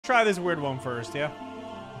Try this weird one first, yeah?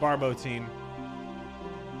 Barbotine.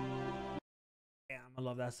 Damn, I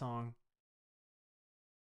love that song.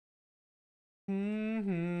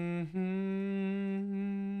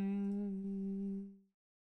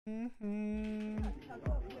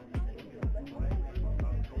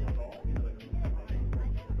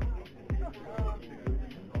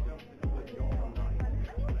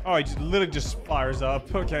 Oh, he just literally just fires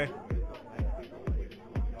up. Okay.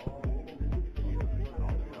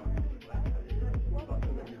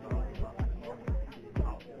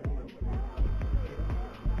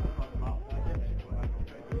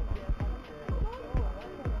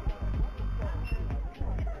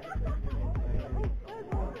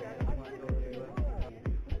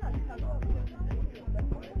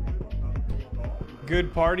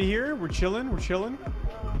 Good party here. We're chilling. We're chilling.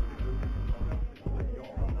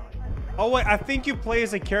 Oh wait, I think you play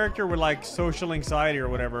as a character with like social anxiety or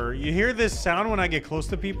whatever. You hear this sound when I get close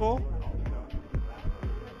to people?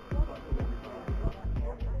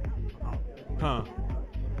 Huh.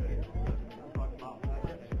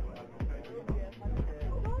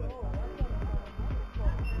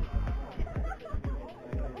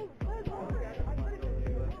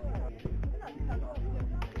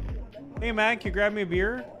 Hey man, can you grab me a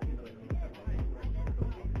beer?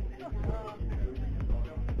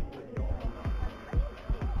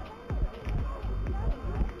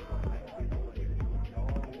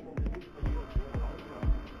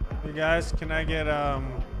 Hey guys, can I get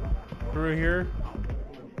through here?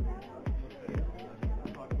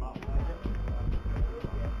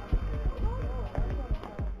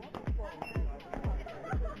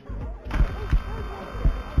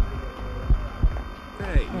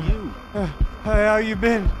 Hey, you. Hey, how you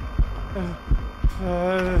been?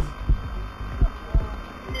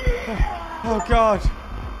 Oh God.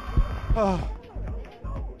 Oh.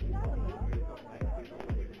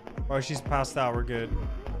 Oh, she's passed out. We're good.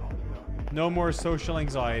 No more social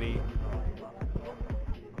anxiety.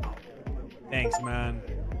 Thanks, man.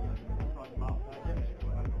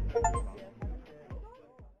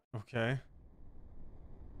 Okay.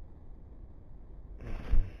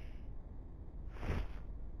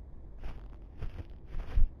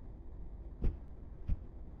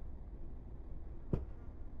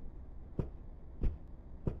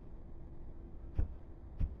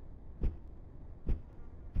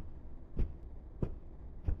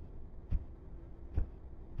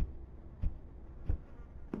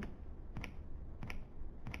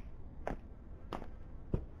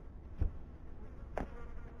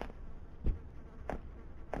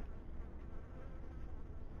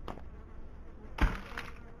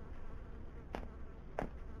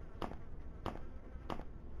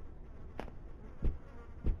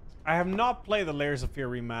 I have not played the Layers of Fear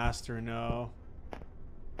remaster, no.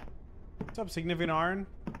 What's up, Significant Iron?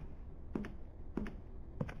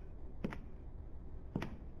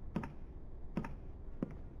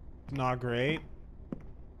 Not great.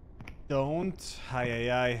 Don't. Ay,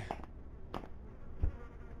 ay, ay.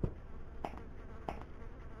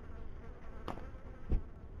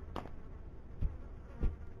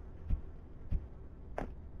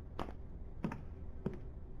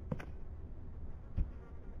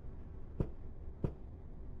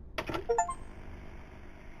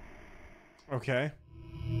 Okay.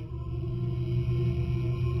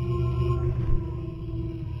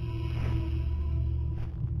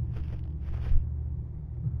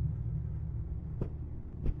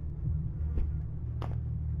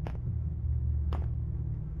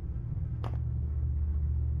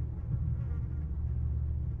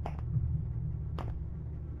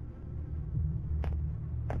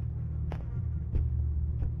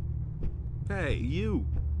 Hey, you.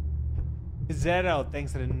 Zero,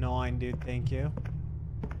 thanks for the 9, dude. Thank you.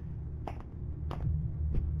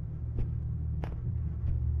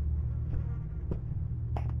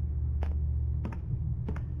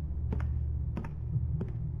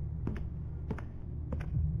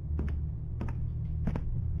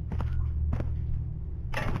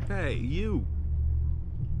 Hey, you.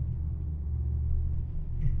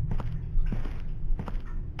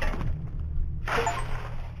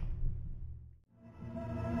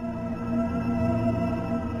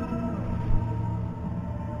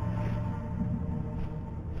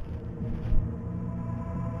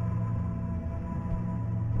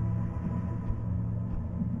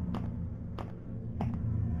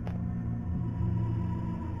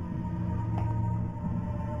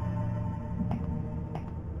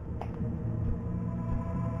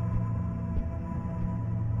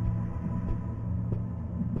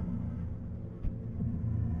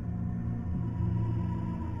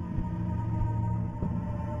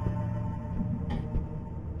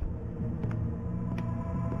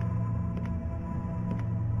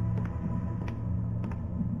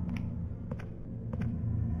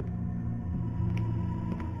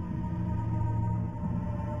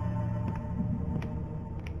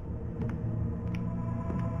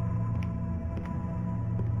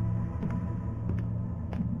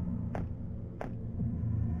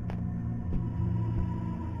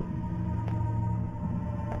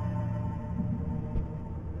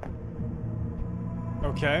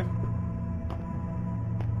 Okay.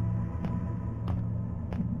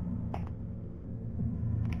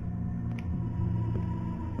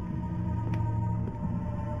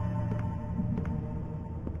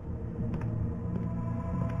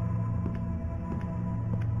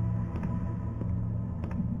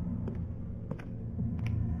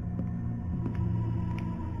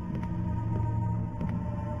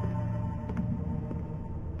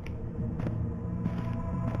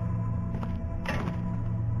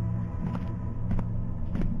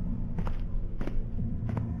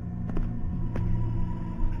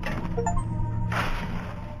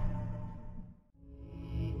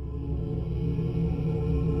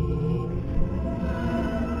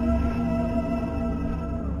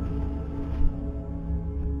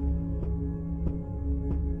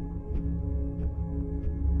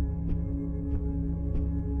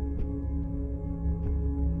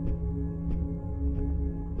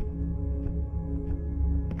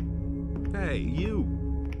 Hey, you.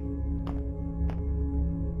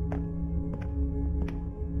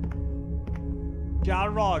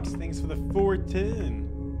 John Rocks, thanks for the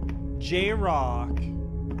 14. J Rock.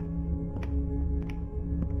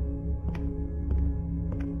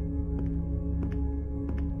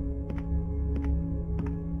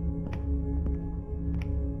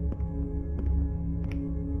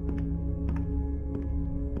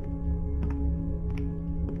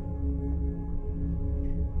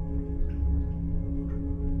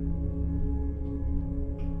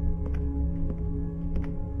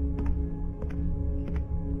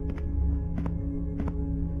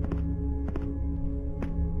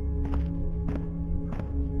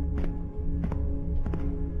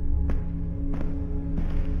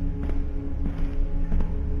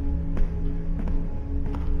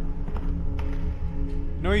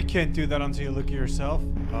 No, you can't do that until you look at yourself.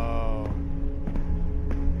 Oh.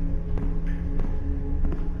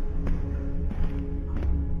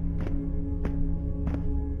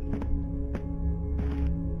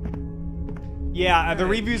 Yeah, the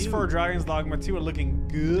reviews for Dragon's Dogma 2 are looking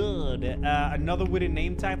good. Another with a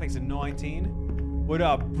name tag, thanks to 19. What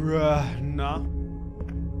up, bruh? Nah.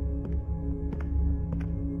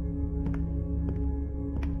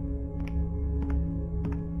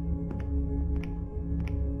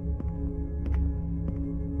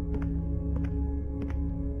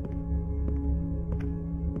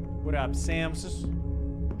 What up, Samsus?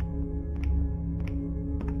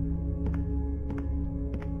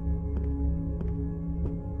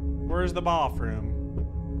 Where's the bathroom?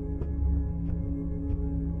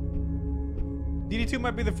 DD2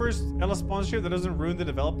 might be the first LS sponsorship that doesn't ruin the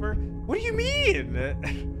developer. What do you mean?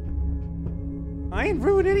 I ain't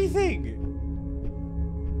ruined anything.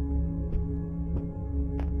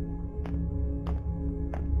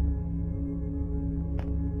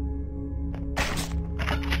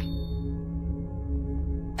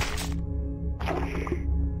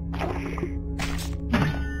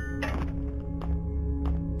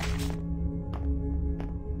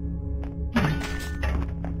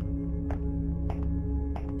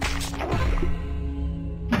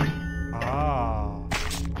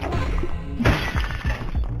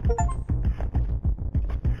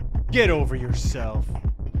 Get over yourself.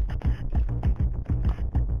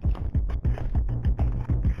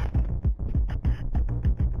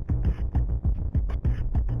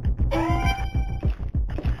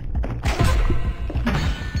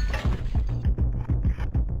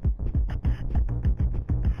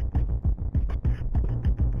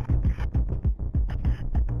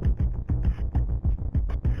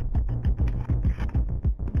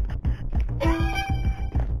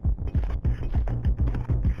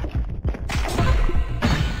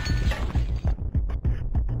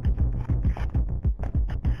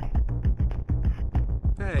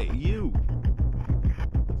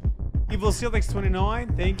 Evil Seal X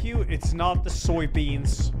 29, thank you. It's not the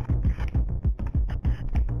soybeans.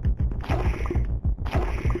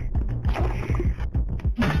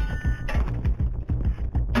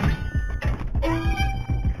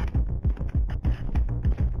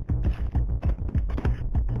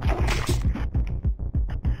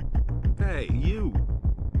 Hey, you.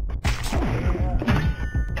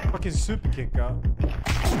 Fucking super kick up.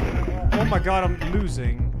 Oh my god, I'm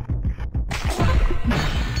losing.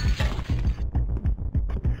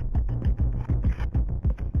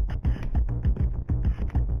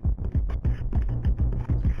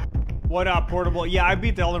 What up, Portable? Yeah, I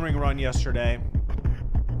beat the Elden Ring run yesterday.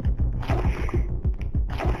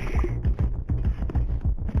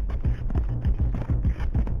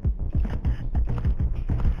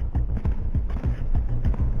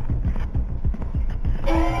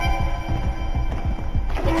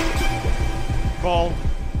 Ball.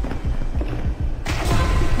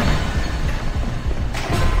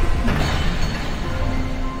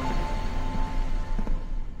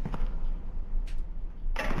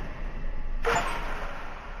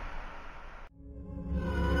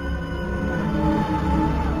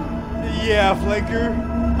 Yeah,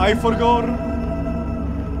 flanker. I forgot.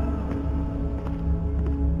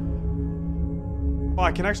 Oh,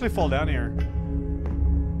 I can actually fall down here.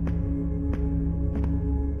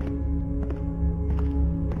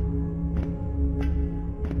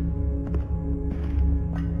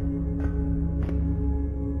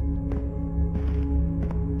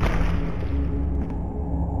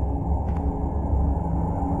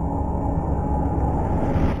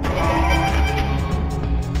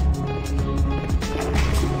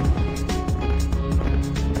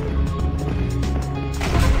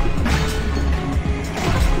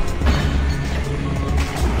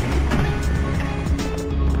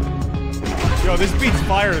 Yo, this beats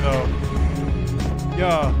fire though.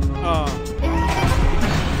 Yeah,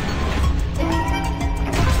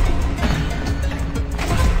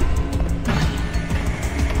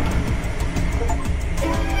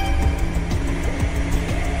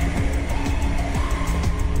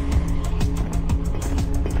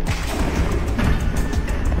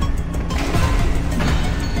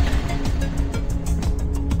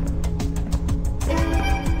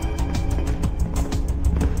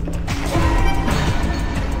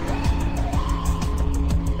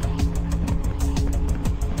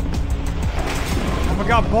 I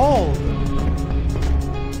got bald.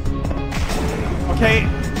 Okay.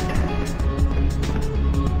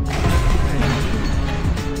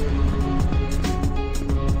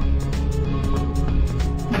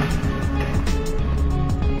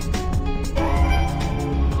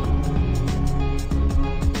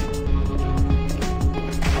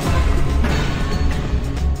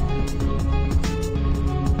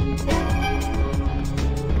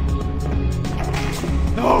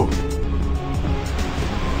 No.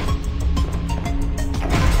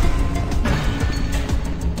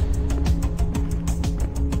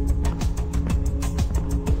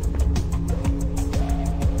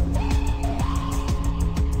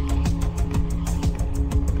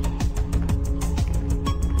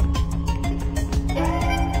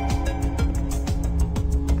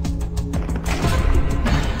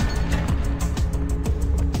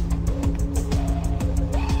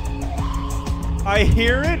 I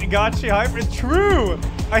hear it. Gotcha hype. It's true.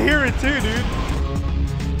 I hear it too, dude.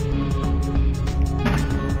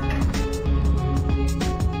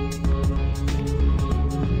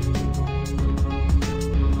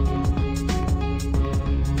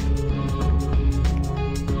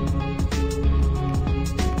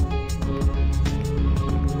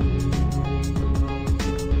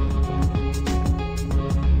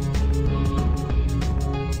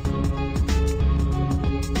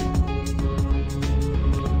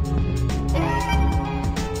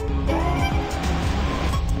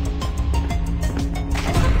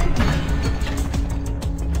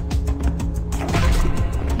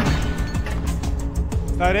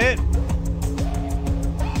 Is that it?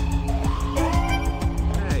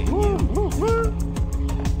 Hey, Woo, you. woo, woo.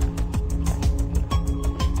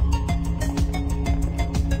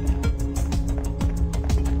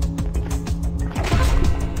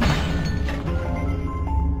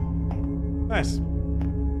 Nice.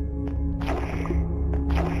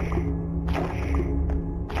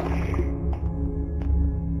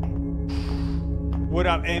 What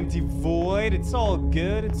up, empty void? It's all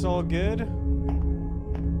good. It's all good.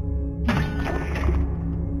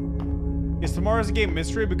 Is tomorrow's game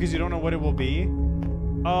mystery because you don't know what it will be?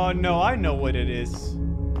 No, I know what it is.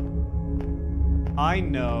 I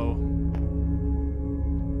know.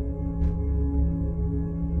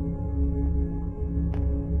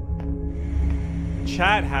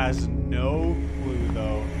 Chat has no clue,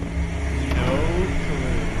 though. No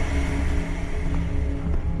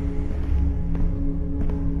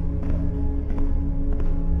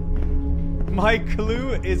clue. My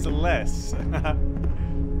clue is less.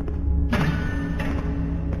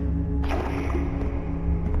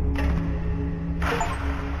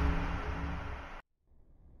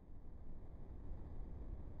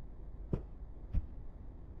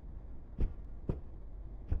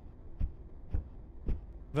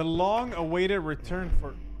 The long-awaited return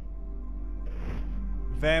for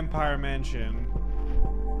Vampire Mansion.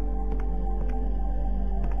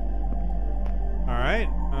 All right.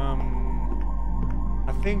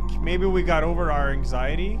 I think maybe we got over our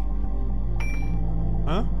anxiety.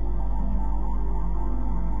 Huh?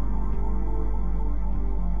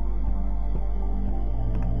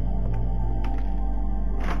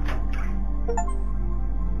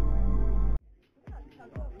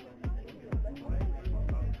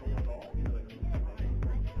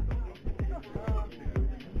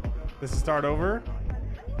 This is start over.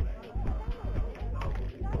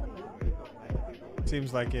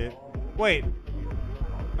 Seems like it. Wait.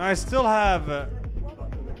 I still have...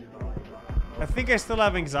 I think I still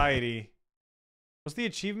have anxiety. What's the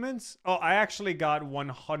achievements? Oh, I actually got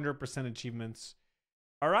 100% achievements.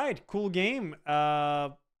 All right, cool game.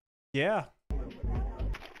 Yeah.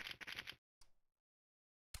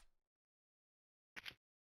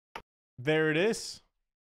 There it is.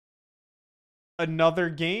 Another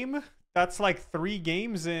game? That's like 3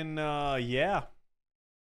 games in, yeah.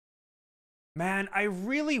 Man, I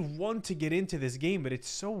really want to get into this game, but it's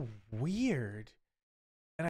so weird.